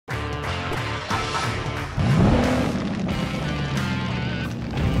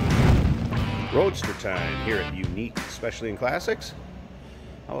Roadster time here at Unique Specialty and Classics.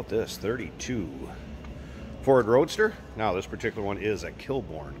 How about this 32 Ford Roadster? Now this particular one is a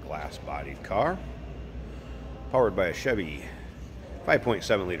Kilborn glass-bodied car, powered by a Chevy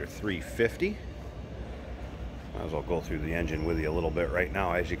 5.7 liter 350. Might as well go through the engine with you a little bit right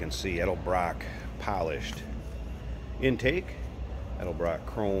now. As you can see, Edelbrock polished intake, Edelbrock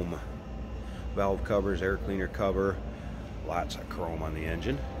chrome valve covers, air cleaner cover, lots of chrome on the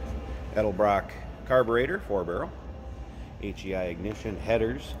engine. Edelbrock carburetor, 4-barrel, HEI ignition,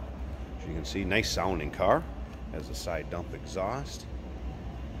 headers. As you can see, nice sounding car. Has a side dump exhaust.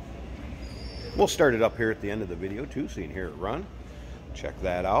 We'll start it up here at the end of the video too, so you can hear it run. Check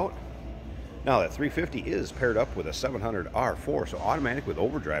that out. Now that 350 is paired up with a 700 R4, so automatic with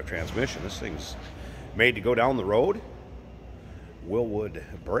overdrive transmission. This thing's made to go down the road. Willwood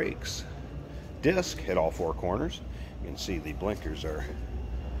brakes. Disc hit all four corners. You can see the blinkers are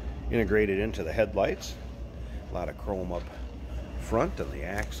integrated into the headlights. A lot of chrome up front on the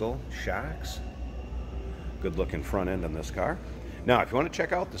axle, shocks. Good looking front end on this car. Now if you want to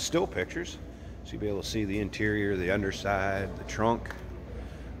check out the still pictures, so you'll be able to see the interior, the underside, the trunk,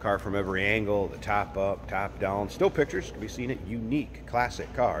 car from every angle, the top up, top down. Still pictures can be seen at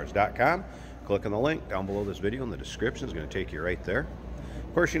uniqueclassiccars.com. Click on the link down below this video in the description. It's going to take you right there.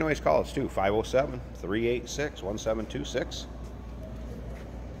 Of course, you can always call us too, 507-386-1726.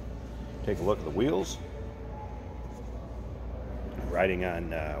 Take a look at the wheels. Riding on,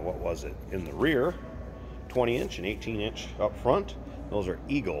 what was it, in the rear, 20-inch and 18-inch up front. Those are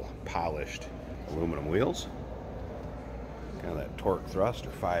Eagle polished aluminum wheels. Kind of that torque thrust or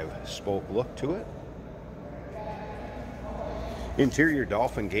 5-spoke look to it. Interior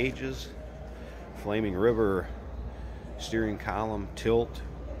dolphin gauges, Flaming River steering column, tilt.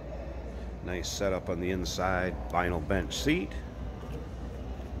 Nice setup on the inside, vinyl bench seat.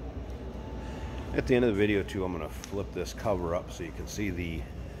 At the end of the video too, I'm going to flip this cover up so you can see the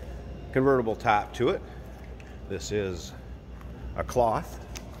convertible top to it. This is a cloth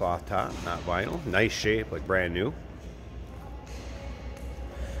top, not vinyl. Nice shape, like brand new.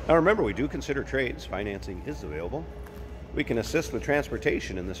 Now remember, we do consider trades. Financing is available. We can assist with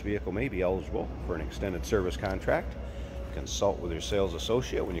transportation, and this vehicle may be eligible for an extended service contract. Consult with your sales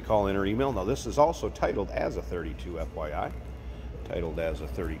associate when you call in or email. Now this is also titled as a 32, FYI. Titled as a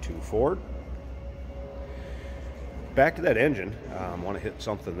 32 Ford. Back to that engine, I want to hit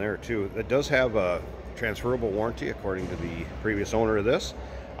something there too. It does have a transferable warranty according to the previous owner of this.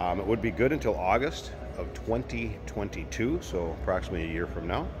 It would be good until August of 2022, so approximately a year from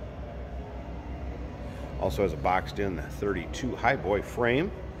now. Also has a boxed in 32 highboy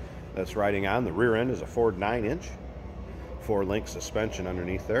frame that's riding on. The rear end is a Ford 9-inch, 4-link suspension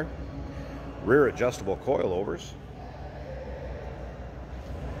underneath there. Rear adjustable coilovers.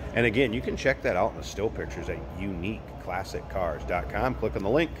 And again, you can check that out in the still pictures at uniqueclassiccars.com. Click on the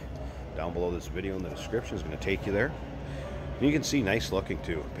link down below this video in the description. It's going to take you there. And you can see nice looking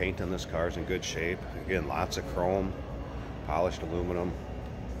too. Paint on this car is in good shape. Again, lots of chrome, polished aluminum.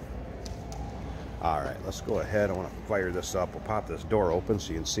 All right, let's go ahead. I want to fire this up. We'll pop this door open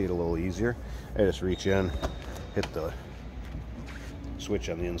so you can see it a little easier. I just reach in, hit the switch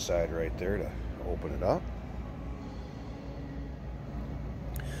on the inside right there to open it up.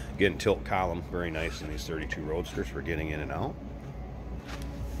 Again, tilt column, very nice in these 32 Roadsters for getting in and out.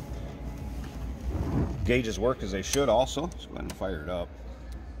 Gauges work as they should also. Let's go ahead and fire it up.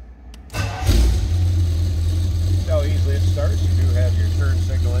 See how easily it starts. You do have your turn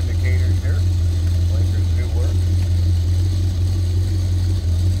signal indicators here. Blinkers do work.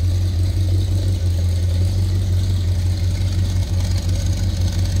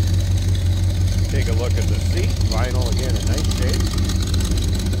 Take a look at the seat. Vinyl again in nice shape.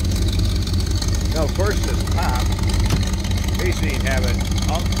 Now, of course, this top, basically you can have it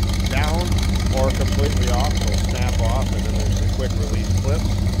up, down, or completely off. It'll snap off, and then there's a quick release clip.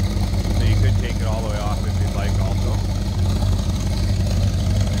 So you could take it all the way off if you'd like also.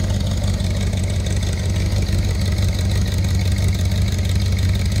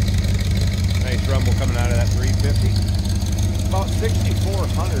 Nice rumble coming out of that 350. About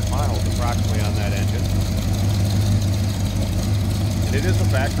 6,400 miles approximately on that engine. It is a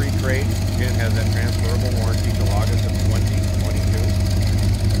factory trade. Again, has that transferable warranty till August of 2022.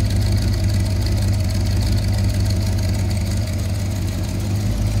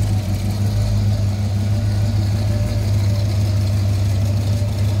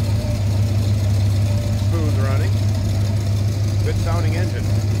 Smooth running. Good sounding engine.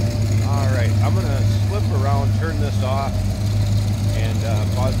 All right, I'm going to slip around, turn this off, and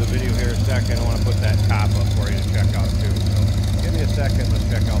pause the video here a second. I want to put that top up for you to check out too. So give me a second, let's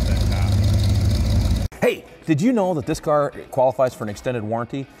check out that top. Hey, did you know that this car qualifies for an extended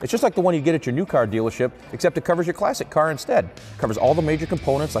warranty? It's just like the one you get at your new car dealership, except it covers your classic car instead. It covers all the major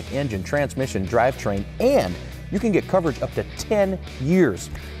components like engine, transmission, drivetrain, and you can get coverage up to 10 years.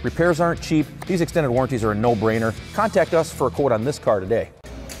 Repairs aren't cheap. These extended warranties are a no-brainer. Contact us for a quote on this car today.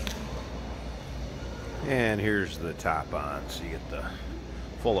 And here's the top on, so you get the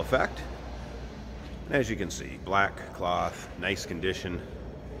full effect. As you can see, black cloth, nice condition.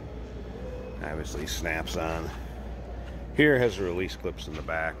 Obviously snaps on. Here has the release clips in the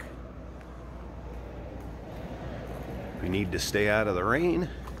back. If you need to stay out of the rain,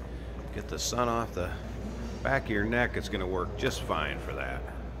 get the sun off the back of your neck, it's going to work just fine for that.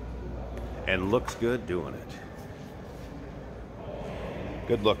 And looks good doing it.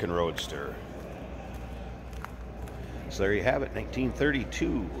 Good looking Roadster. So there you have it,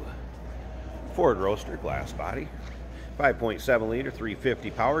 1932 Ford Roadster, glass body. 5.7 liter,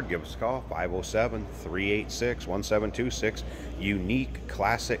 350 powered. Give us a call, 507-386-1726,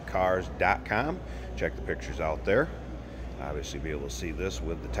 uniqueclassiccars.com. Check the pictures out there. Obviously be able to see this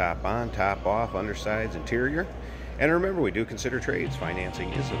with the top on, top off, undersides, interior. And remember, we do consider trades. Financing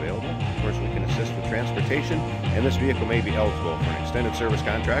is available. Of course, we can assist with transportation, and this vehicle may be eligible for an extended service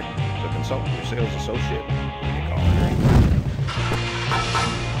contract, so consult with your sales associate.